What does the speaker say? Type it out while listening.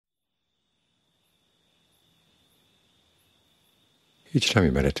Each time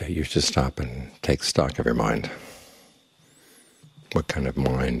you meditate, you should stop and take stock of your mind. What kind of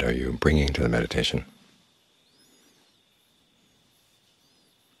mind are you bringing to the meditation?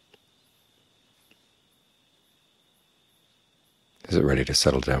 Is it ready to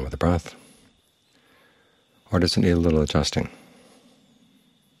settle down with the breath, or does it need a little adjusting?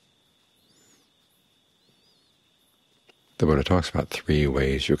 The Buddha talks about 3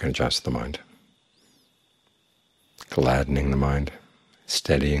 ways you can adjust the mind: gladdening the mind,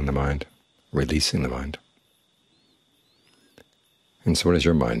 steadying the mind, releasing the mind. And so what does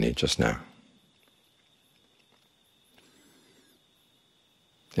your mind need just now?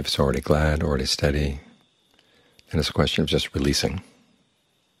 If it's already glad, already steady, then it's a question of just releasing.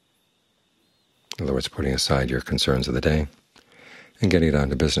 In other words, putting aside your concerns of the day and getting down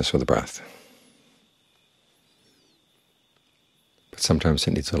to business with the breath. But sometimes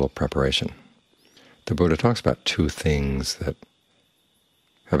it needs a little preparation. The Buddha talks about 2 things that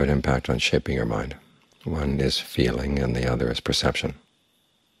have an impact on shaping your mind. One is feeling and the other is perception.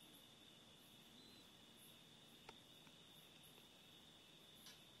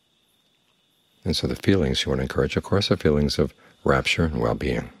 And so the feelings you want to encourage, of course, are feelings of rapture and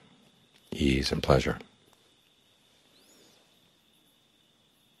well-being, ease and pleasure.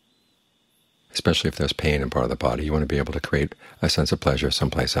 Especially if there's pain in part of the body, you want to be able to create a sense of pleasure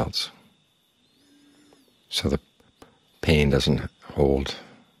someplace else, so the pain doesn't hold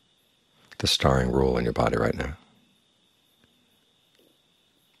the starring role in your body right now.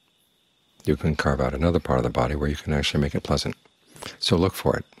 You can carve out another part of the body where you can actually make it pleasant. So look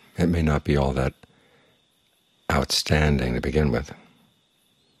for it. It may not be all that outstanding to begin with.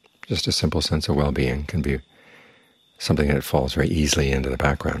 Just a simple sense of well-being can be something that falls very easily into the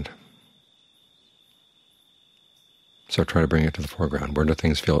background. So try to bring it to the foreground. Where do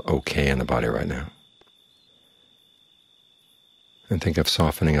things feel okay in the body right now? And think of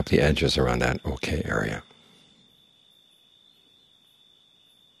softening up the edges around that okay area.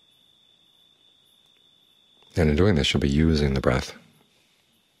 And in doing this, you'll be using the breath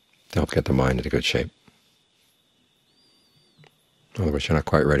to help get the mind into good shape. In other words, you're not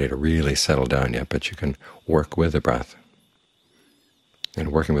quite ready to really settle down yet, but you can work with the breath.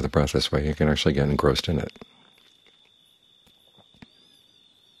 And working with the breath this way, you can actually get engrossed in it.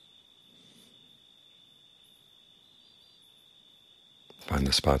 Find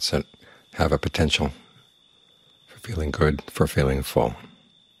the spots that have a potential for feeling good, for feeling full.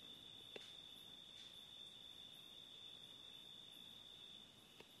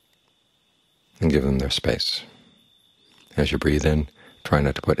 And give them their space. As you breathe in, try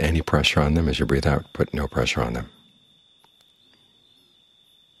not to put any pressure on them. As you breathe out, put no pressure on them.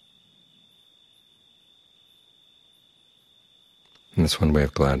 And that's one way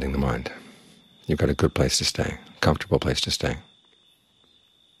of gladdening the mind. You've got a good place to stay, a comfortable place to stay.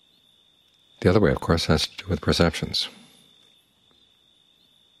 The other way, of course, has to do with perceptions.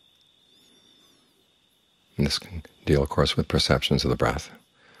 And this can deal, of course, with perceptions of the breath.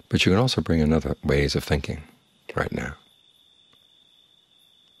 But you can also bring in other ways of thinking right now.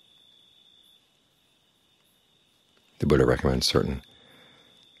 The Buddha recommends certain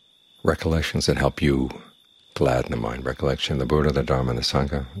recollections that help you gladden the mind. Recollection of the Buddha, the Dhamma, and the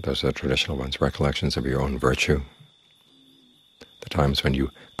Sangha, those are the traditional ones. Recollections of your own virtue, the times when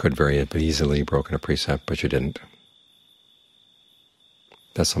you could very easily broken a precept, but you didn't.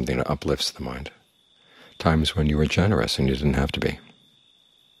 That's something that uplifts the mind. Times when you were generous and you didn't have to be.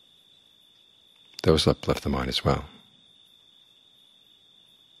 Those uplift the mind as well.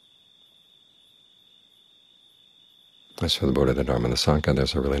 As for the Buddha, the Dhamma, and the Sangha,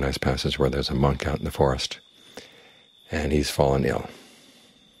 there's a really nice passage where there's a monk out in the forest, and he's fallen ill.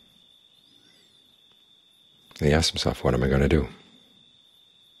 And he asks himself, what am I going to do?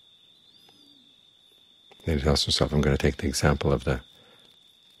 And he tells himself, I'm going to take the example of the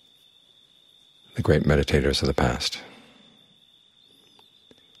great meditators of the past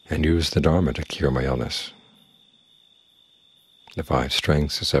and use the Dharma to cure my illness. The 5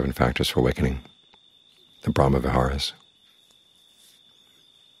 strengths, the 7 factors for awakening, the Brahma Viharas.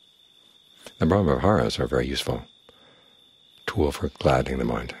 The Brahma Viharas are a very useful tool for gladdening the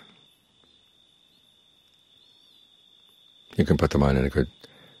mind. You can put the mind in a good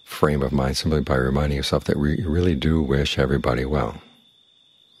frame of mind simply by reminding yourself that you really do wish everybody well.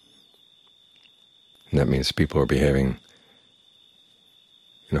 And that means people are behaving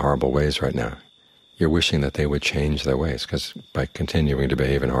in horrible ways right now. You're wishing that they would change their ways, because by continuing to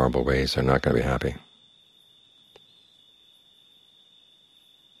behave in horrible ways, they're not going to be happy.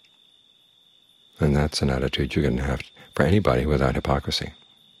 And that's an attitude you can have for anybody without hypocrisy.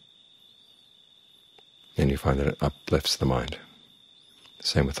 And you find that it uplifts the mind.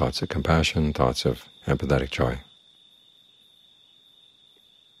 Same with thoughts of compassion, thoughts of empathetic joy.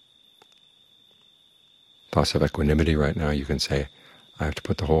 Thoughts of equanimity right now, you can say, I have to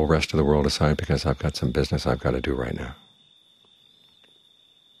put the whole rest of the world aside because I've got some business I've got to do right now.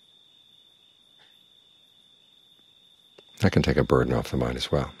 That can take a burden off the mind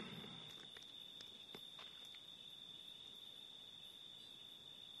as well.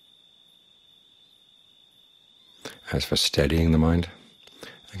 As for steadying the mind,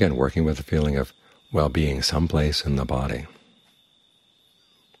 again, working with the feeling of well-being someplace in the body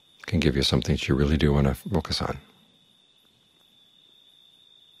can give you something that you really do want to focus on.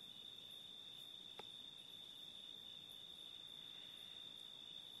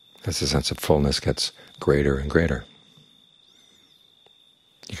 As the sense of fullness gets greater and greater,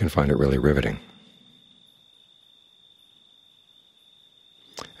 you can find it really riveting.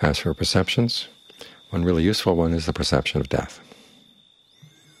 As for perceptions, one really useful one is the perception of death.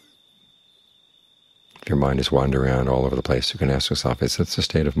 If your mind is wandering around all over the place, you can ask yourself, is this the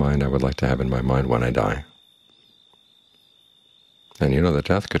state of mind I would like to have in my mind when I die? And you know that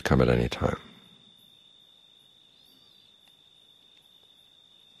death could come at any time.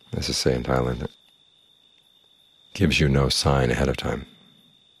 As they say in Thailand, it gives you no sign ahead of time.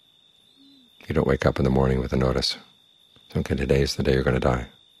 You don't wake up in the morning with a notice. Okay, today's the day you're going to die.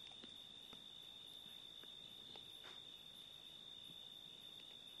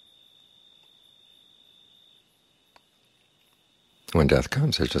 When death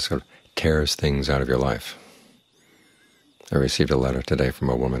comes, it just sort of tears things out of your life. I received a letter today from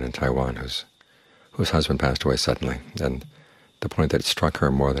a woman in Taiwan whose husband passed away suddenly, and the point that struck her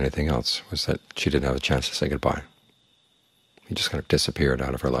more than anything else was that she didn't have a chance to say goodbye. He just kind of disappeared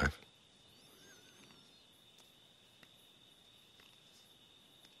out of her life.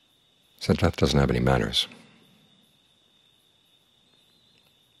 So death doesn't have any manners.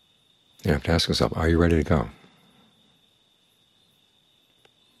 You have to ask yourself, are you ready to go?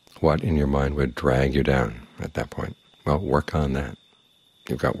 What in your mind would drag you down at that point? Well, work on that.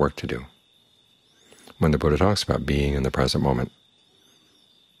 You've got work to do. When the Buddha talks about being in the present moment,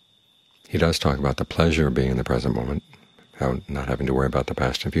 he does talk about the pleasure of being in the present moment, how not having to worry about the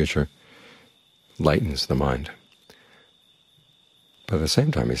past and future lightens the mind. But at the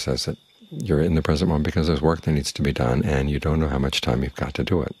same time, he says that you're in the present moment because there's work that needs to be done, and you don't know how much time you've got to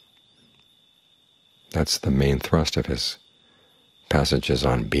do it. That's the main thrust of his passages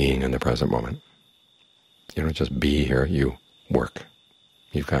on being in the present moment. You don't just be here, you work.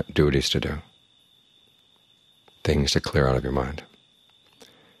 You've got duties to do, things to clear out of your mind.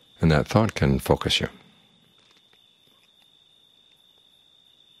 And that thought can focus you,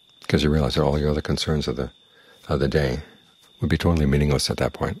 because you realize that all your other concerns of the day would be totally meaningless at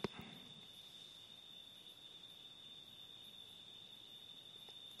that point.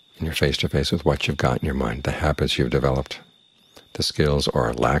 And you're face to face with what you've got in your mind, the habits you've developed, the skills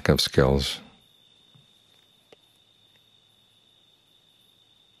or lack of skills.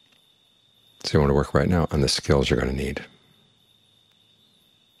 So you want to work right now on the skills you're going to need.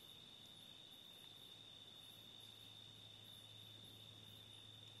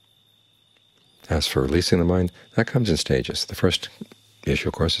 As for releasing the mind, that comes in stages. The first issue,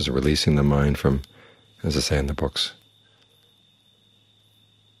 of course, is releasing the mind from, as I say in the books,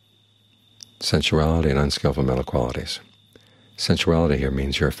 sensuality and unskillful mental qualities. Sensuality here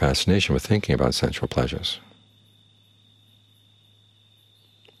means your fascination with thinking about sensual pleasures.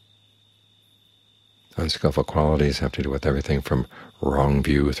 Unskillful qualities have to do with everything from wrong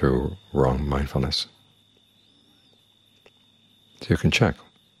view through wrong mindfulness. So you can check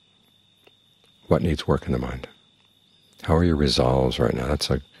what needs work in the mind. How are your resolves right now? That's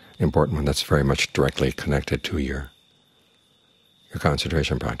an important one. That's very much directly connected to your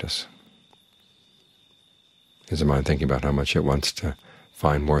concentration practice. Is the mind thinking about how much it wants to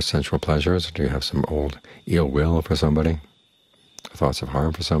find more sensual pleasures? Do you have some old ill will for somebody, thoughts of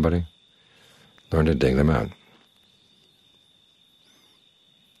harm for somebody? Learn to dig them out.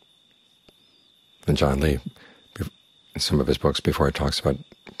 And John Lee, in some of his books, before he talks about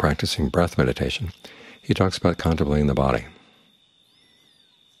practicing breath meditation, he talks about contemplating the body.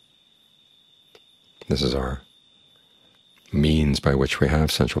 This is our means by which we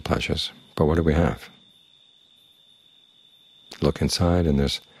have sensual pleasures. But what do we have? Look inside, and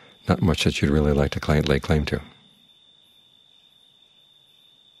there's not much that you'd really like to lay claim to.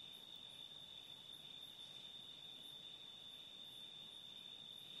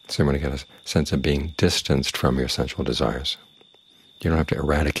 So you want to get a sense of being distanced from your sensual desires. You don't have to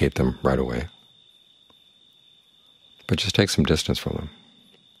eradicate them right away, but just take some distance from them.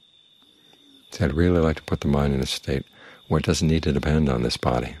 See, I'd really like to put the mind in a state what doesn't need to depend on this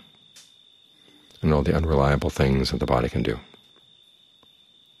body and all the unreliable things that the body can do.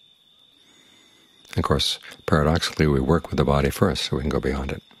 And of course, paradoxically, we work with the body first so we can go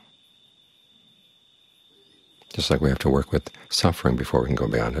beyond it. Just like we have to work with suffering before we can go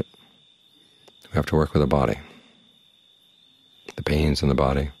beyond it. We have to work with the body, the pains in the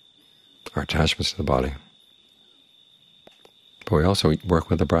body, our attachments to the body. But we also work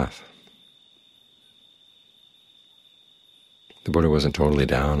with the breath. The Buddha wasn't totally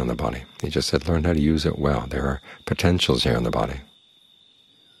down on the body. He just said, learn how to use it well. There are potentials here in the body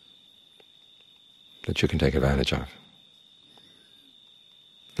that you can take advantage of.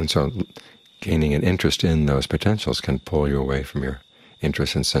 And so gaining an interest in those potentials can pull you away from your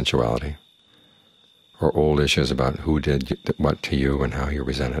interest in sensuality or old issues about who did what to you and how you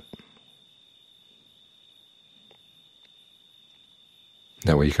resent it.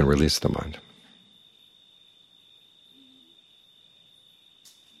 That way you can release the mind.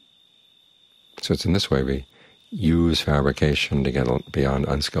 So it's in this way we use fabrication to get beyond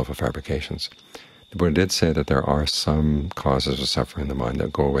unskillful fabrications. The Buddha did say that there are some causes of suffering in the mind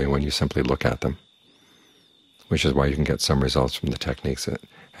that go away when you simply look at them, which is why you can get some results from the techniques that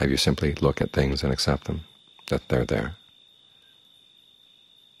have you simply look at things and accept them, that they're there.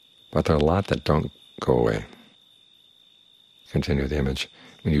 But there are a lot that don't go away. Continue the image.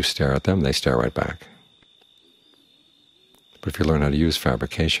 When you stare at them, they stare right back. But if you learn how to use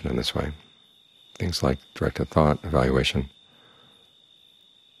fabrication in this way, things like directed thought, evaluation,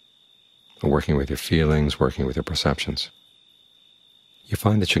 working with your feelings, working with your perceptions, you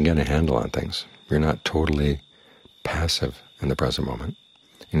find that you can get a handle on things. You're not totally passive in the present moment.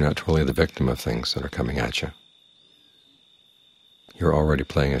 You're not totally the victim of things that are coming at you. You're already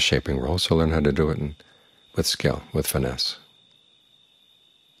playing a shaping role, so learn how to do it with skill, with finesse.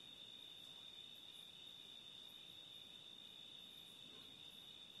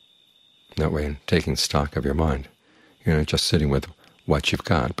 That way, in taking stock of your mind, you're not just sitting with what you've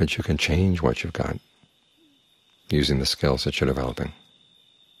got, but you can change what you've got using the skills that you're developing.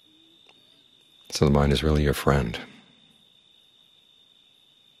 So the mind is really your friend.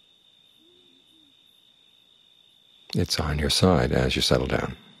 It's on your side as you settle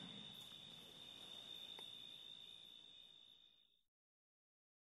down.